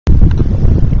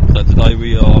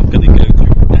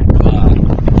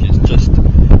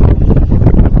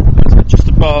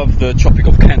the Tropic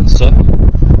of Cancer,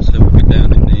 so we'll be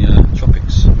down in the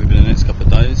tropics within the next couple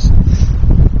of days.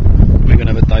 We're going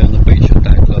to have a day on the beach at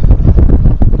Dakhla,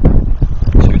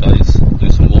 2 days,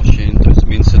 do some washing, do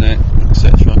some internet,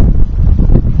 etc.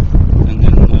 And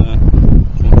then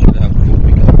we'll check it out before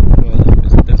we go further.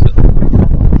 It's a desert,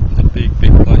 it's a big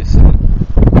place.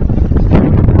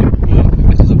 It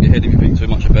messes up your head if you think too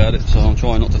much about it, so I'm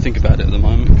trying not to think about it at the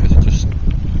moment because it just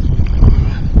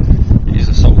is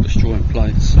a soul destroying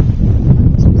place.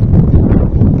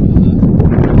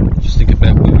 Just think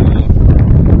about where we are,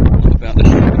 not about the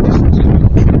short distance of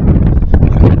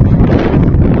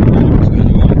it's going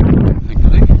alright,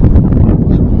 thankfully.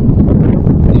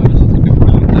 There's a bit of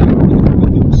rain there.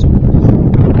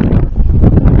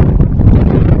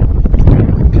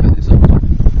 Okay, this up.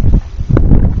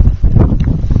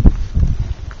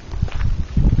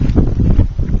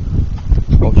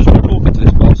 I've just been talking to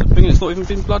this bastard thing and it's not even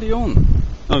been bloody on.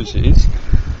 Oh, yes it is.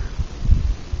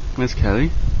 Where's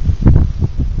Kelly?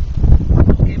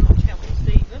 Getting much help with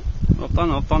Stephen. I've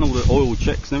done all the oil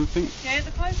checks and everything. Yeah,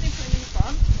 the clothes need putting in the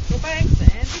front. Your bag's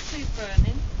there. This needs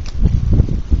burning.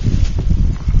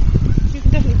 You can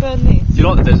definitely burn this. Do you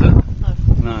like the desert? No.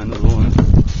 No, not at all.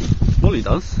 Molly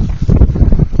does.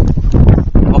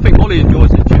 I think Molly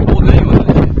enjoys it more than anyone,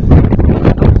 doesn't she?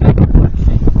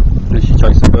 And she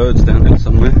chased the birds down there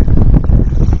somewhere.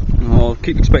 I'll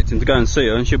keep expecting to go and see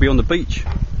her and she'll be on the beach.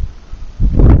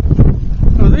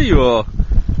 Oh, there you are.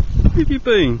 Where have you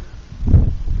been?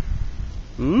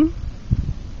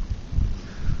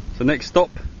 So next stop,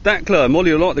 Dakhla.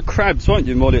 Molly will like the crabs, won't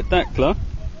you, Molly, at Dakhla?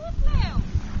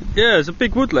 Yeah, there's a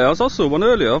big woodlouse. I saw one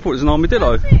earlier. I thought it was an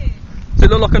armadillo. Does it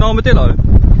look like an armadillo?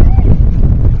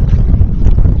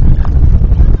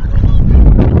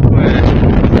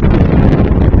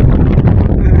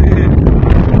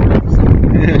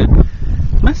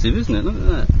 Massive, isn't it? Look at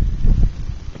that.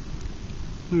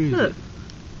 Where is Look. it?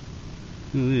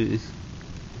 Oh, there it is.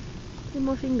 Look at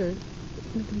my fingers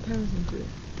in comparison to it.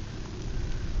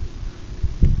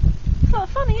 It's like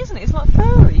funny, isn't it? It's like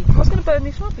furry. I was going to burn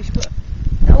this rubbish, but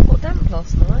it all got damp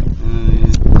last night.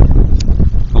 Yeah.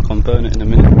 I can burn it in a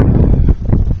minute.